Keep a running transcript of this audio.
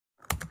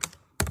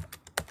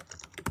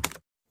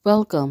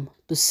Welcome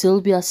to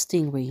Sylvia's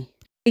Stingray.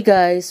 Hey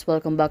guys,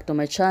 welcome back to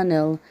my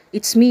channel.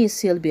 It's me,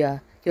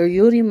 Sylvia, your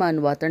Yuri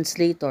Manhwa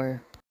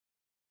translator.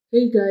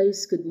 Hey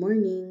guys, good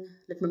morning.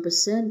 Let me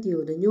present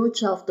you the new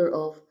chapter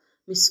of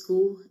Miss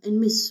Ku and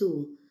Miss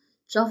Su,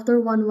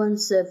 chapter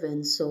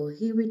 117. So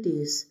here it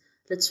is.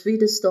 Let's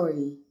read the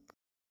story.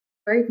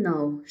 Right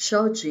now,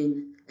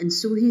 Xiaojin and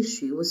Su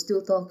Hishi was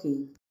still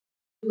talking.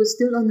 She was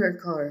still on her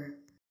car.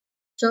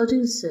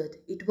 Xiaojin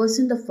said, "It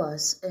wasn't the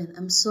fuss, and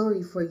I'm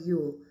sorry for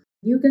you.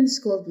 You can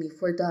scold me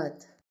for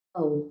that."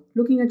 Oh,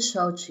 looking at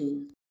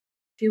Xiaojin,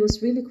 she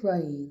was really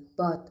crying.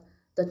 "But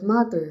that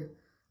matter,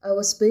 I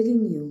was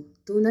begging you,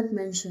 do not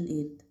mention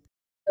it."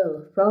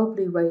 Well,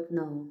 probably right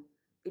now.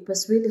 It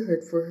was really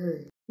hurt for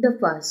her. In the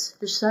fuss,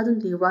 she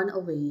suddenly ran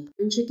away.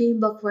 When she came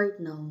back right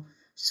now,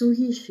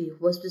 Suhishi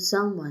was with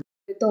someone.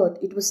 "I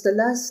thought it was the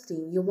last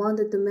thing you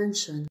wanted to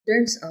mention.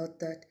 Turns out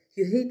that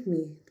you hate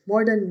me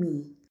more than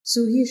me."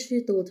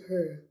 Suhishi told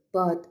her,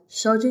 but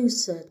Xiaojing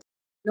said,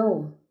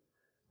 "No,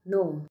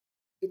 no,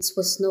 it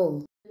was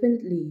no.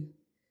 Definitely,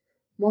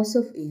 most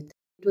of it.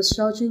 It was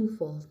Xiaojing's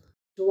fault.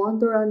 She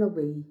wanted to run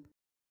away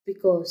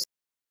because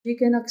she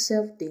can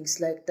accept things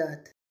like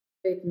that.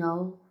 Right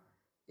now,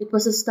 it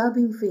was a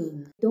stabbing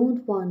pain. I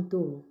don't want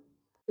to.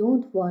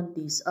 Don't want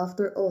this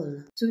after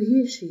all."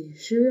 Suhishi,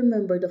 she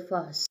remembered the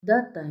fast.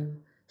 That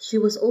time, she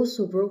was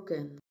also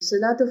broken. There's a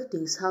lot of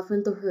things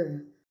happened to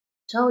her.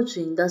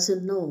 Xiaojing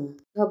doesn't know.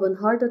 She have a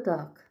heart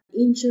attack,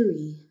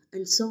 injury,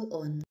 and so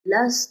on.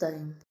 Last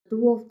time, the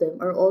two of them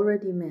are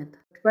already met.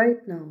 But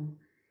right now,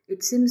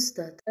 it seems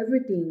that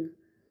everything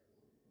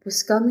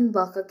was coming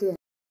back again.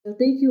 "I'll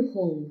take you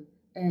home,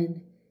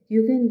 and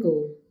you can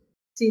go."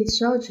 Since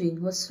Xiaojing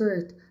was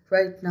hurt,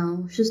 right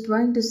now she's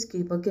trying to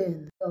escape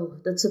again. Oh,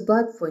 that's a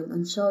bad point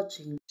on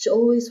Xiaojing. She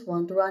always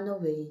want to run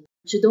away.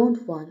 She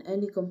don't want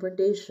any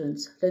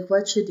confrontations like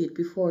what she did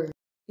before.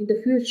 "In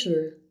the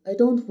future, I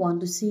don't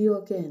want to see you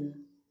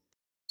again,"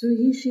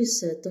 Suhishi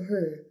said to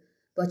her.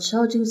 But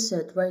Xiaojing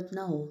said right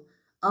now,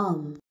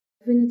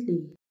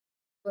 definitely.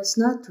 It was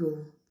not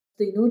true.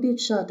 They know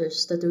each other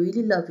that they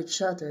really love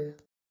each other.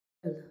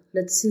 Well,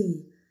 let's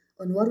see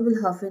on what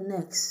will happen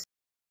next.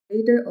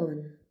 Later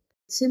on,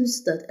 it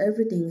seems that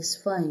everything is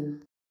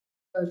fine.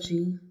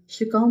 Xiaojing,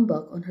 she come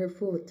back on her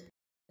foot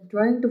and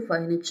trying to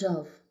find a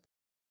job.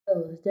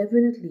 Well,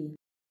 definitely,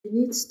 she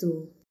needs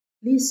to.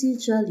 Lizzie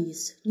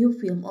Jolly's new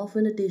film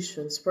often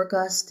auditions for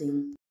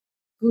casting.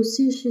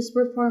 Gusishi's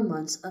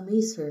performance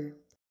amazed her.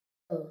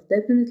 Well,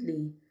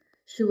 definitely,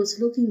 she was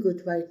looking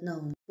good right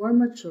now, more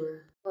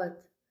mature,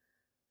 but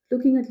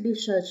looking at Li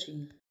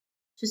Shaji,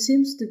 she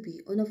seems to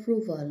be on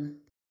approval.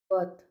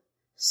 But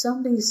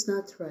something is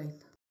not right.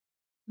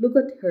 Look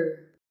at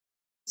her.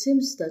 It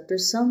seems that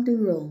there's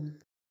something wrong.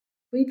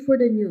 "Wait for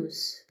the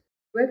news,"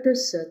 Director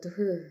said to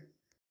her.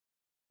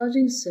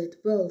 Xiaojing said,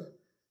 "Well,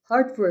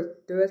 hard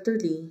work, Director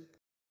Lee."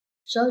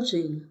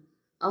 Xiaojing,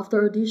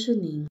 after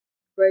auditioning,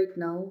 right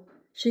now,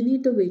 she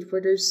need to wait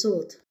for the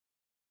result.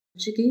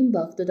 She came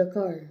back to the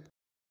car.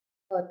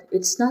 But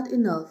it's not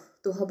enough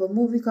to have a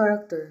movie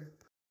character.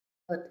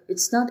 But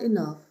it's not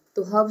enough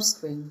to have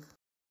strength.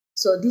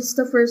 So this is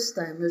the first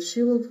time that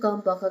she will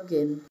come back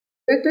again.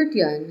 Director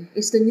Tian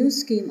is the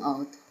news came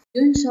out.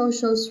 Yun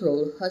Xiao's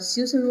role has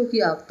used a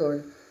rookie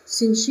actor,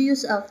 since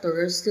Xiu's actor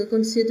are still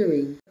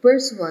considering. The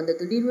first one that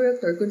the lead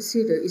director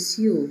considered is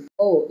Yu.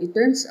 Oh, it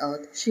turns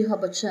out she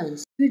have a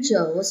chance. Yu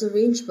Zhao was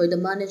arranged by the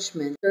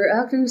management. Her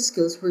acting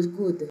skills were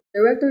good.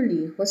 Director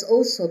Lee was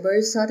also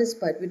very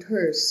satisfied with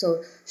her,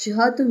 so she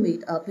had to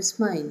make up his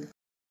mind.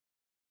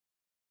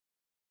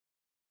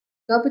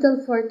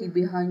 Capital party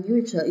behind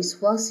Yuja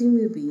is Waxing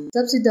Movie,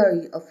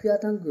 subsidiary of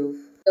Yatang Group.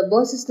 The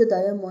boss is the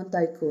Diamond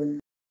Tycoon.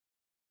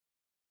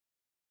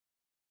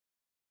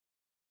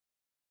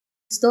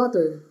 His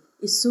daughter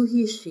is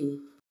Suhishi.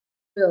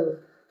 Well,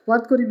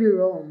 what could be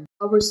wrong?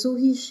 Our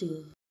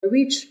Suhishi, a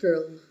rich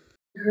girl,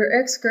 her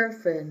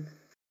ex-girlfriend,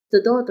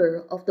 the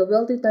daughter of the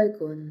wealthy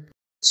tycoon.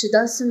 She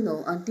doesn't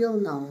know until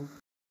now.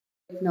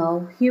 Right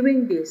now,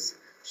 hearing this,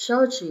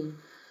 Xiaojing,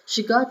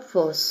 she got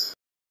fuss.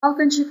 How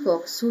can she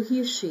cook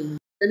Suhishi?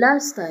 The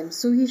last time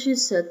Suhishi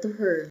said to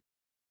her,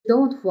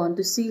 "Don't want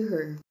to see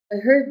her." "I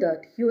heard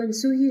that you and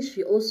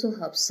Suhishi also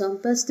have some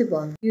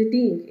festival. You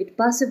think it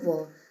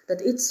possible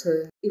that it's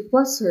her? If it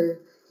was her,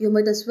 you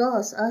might as well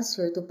as ask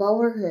her to bow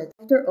her head.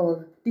 After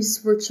all, this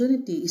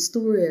opportunity is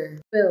too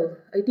rare." "Well,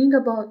 I think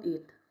about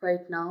it.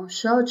 Right now,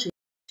 Xiaojing."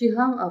 She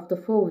hung up the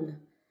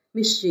phone.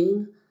 "Miss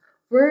Jing,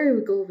 where are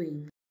we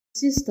going?"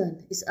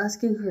 Assistant is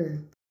asking her.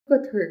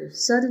 Look at her.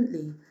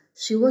 Suddenly,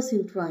 she was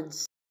in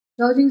trance.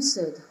 Xiaojing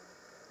said,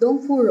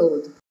 "Dongfu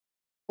Road."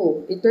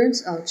 Oh, it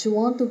turns out she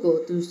wants to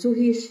go to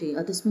Suhishi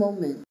at this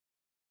moment.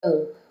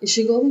 Well, is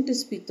she going to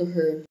speak to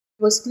her? It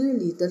was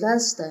clearly the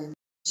last time.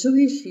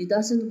 Suhishi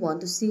doesn't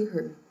want to see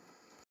her.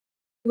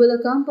 "You will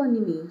accompany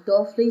me to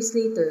a place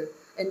later,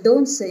 and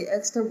don't say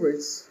extra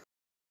words,"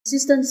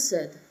 Assistant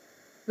said.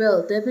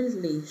 Well,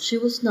 definitely, she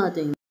was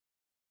nodding.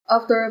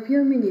 After a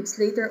few minutes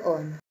later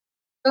on,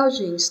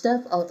 Xiaojing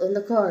stepped out on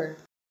the car.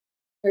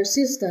 Her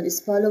assistant is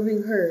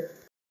following her.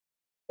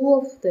 Two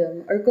of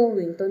them are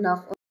going to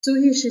knock on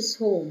Suhishi's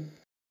home.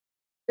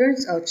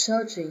 Turns out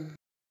Xiaojing.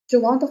 She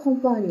wants a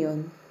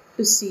companion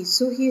to see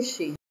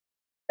Suhishi.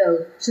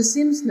 Well, she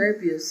seems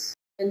nervous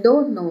and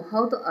don't know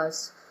how to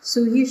ask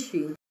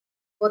Suhishi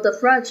what a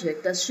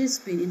project that she's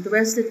been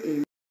interested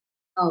in.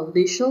 Now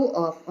they show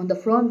off on the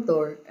front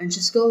door and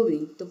she's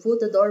going to put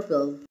the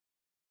doorbell.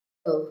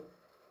 Well,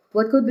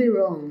 what could be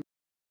wrong?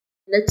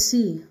 Let's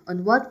see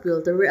on what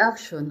will the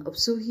reaction of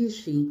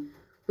Suhishi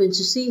when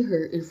she see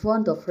her in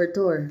front of her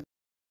door.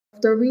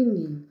 After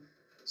ringing,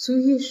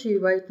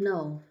 Suhishi right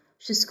now,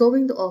 she's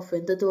going to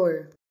open the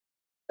door.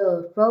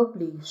 Well,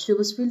 probably she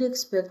was really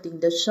expecting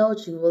that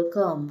Xiaojing will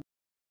come.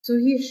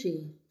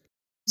 Suhishi,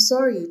 I'm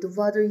sorry to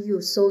bother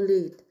you so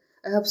late.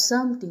 I have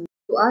something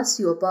to ask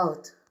you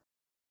about.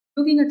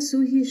 Looking at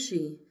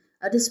Suhishi,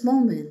 at this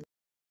moment,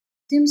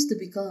 seems to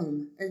be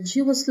calm, and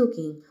she was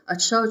looking at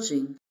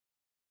Xiaojing.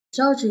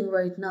 Xiaojing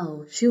right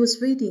now, she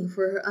was waiting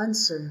for her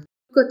answer.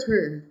 Look at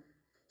her.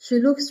 She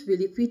looks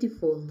really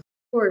pitiful.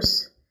 Of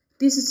course,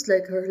 this is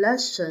like her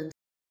last chance,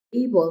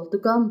 able to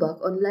come back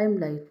on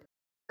limelight.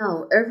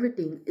 Now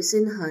everything is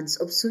in hands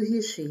of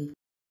Suhishi.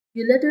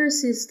 You let your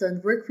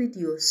assistant work with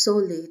you so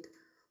late.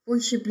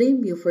 Won't she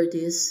blame you for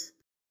this?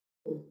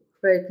 Oh,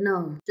 right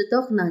now, she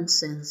talk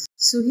nonsense.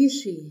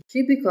 Suhishi,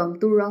 she become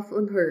too rough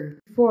on her.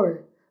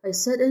 Before I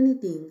said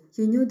anything,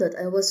 you knew that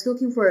I was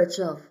looking for a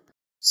job.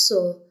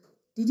 So,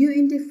 did you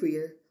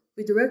interfere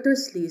with Director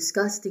Lee's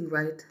casting,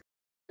 right?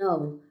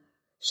 Now,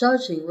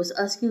 Xiaojing was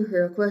asking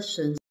her a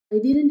question. I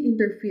didn't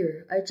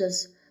interfere, I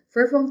just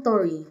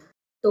perfunctory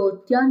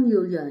told Tian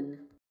Yulian.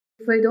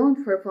 If I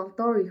don't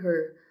perfunctory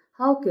her,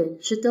 how can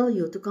she tell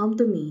you to come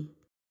to me?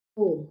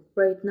 Oh,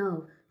 right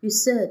now, you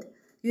said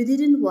you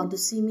didn't want to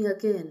see me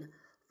again.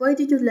 Why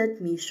did you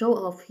let me show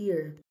off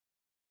here?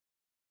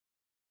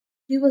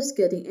 She was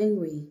getting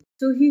angry.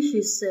 So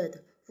she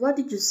said, what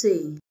did you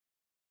say?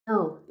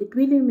 Now, it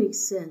really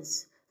makes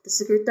sense. The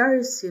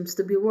secretary seems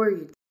to be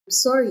worried. I'm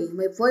sorry,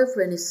 my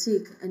boyfriend is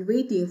sick and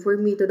waiting for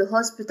me to the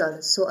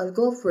hospital, so I'll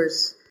go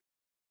first.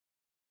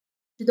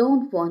 She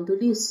don't want to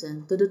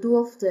listen to the two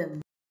of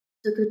them.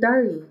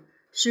 Secretary,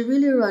 she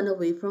really ran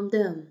away from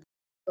them.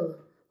 Oh,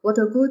 what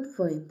a good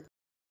point.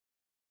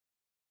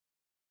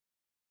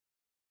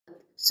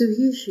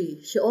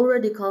 Suhishi, she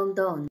already calmed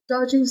down.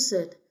 Charging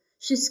said,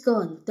 she's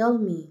gone, tell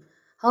me,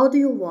 how do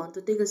you want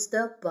to take a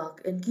step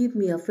back and give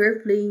me a fair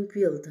playing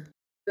field?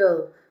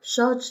 Well,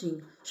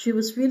 Xiaojing, she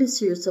was really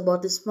serious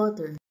about this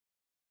matter.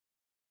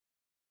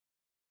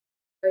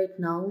 Right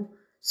now,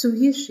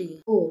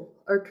 Suhishi, oh,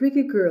 our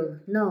tricky girl,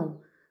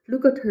 now,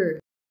 look at her.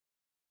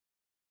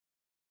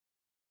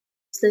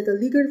 It's like a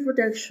legal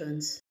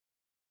protections.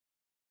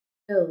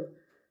 Well,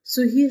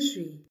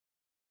 Suhishi,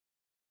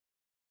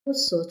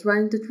 also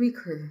trying to trick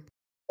her.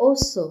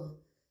 Also,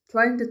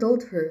 trying to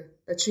told her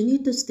that she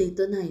need to stay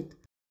the night.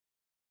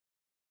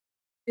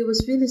 It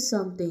was really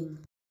something.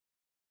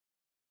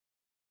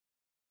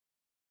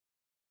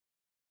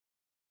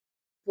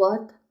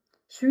 What?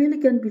 She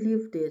really can't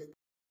believe it.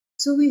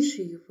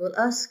 Suishi will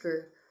ask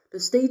her to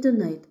stay the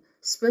night,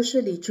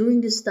 especially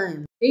during this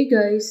time. Hey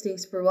guys,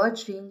 thanks for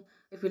watching.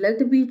 If you like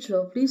the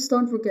video, please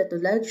don't forget to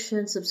like, share,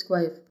 and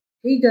subscribe.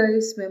 Hey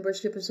guys,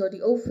 membership is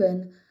already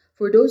open.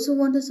 For those who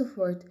want to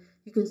support,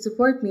 you can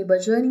support me by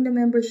joining the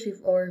membership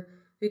or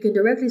you can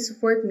directly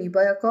support me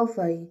via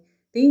Ko-Fi.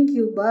 Thank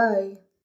you, bye.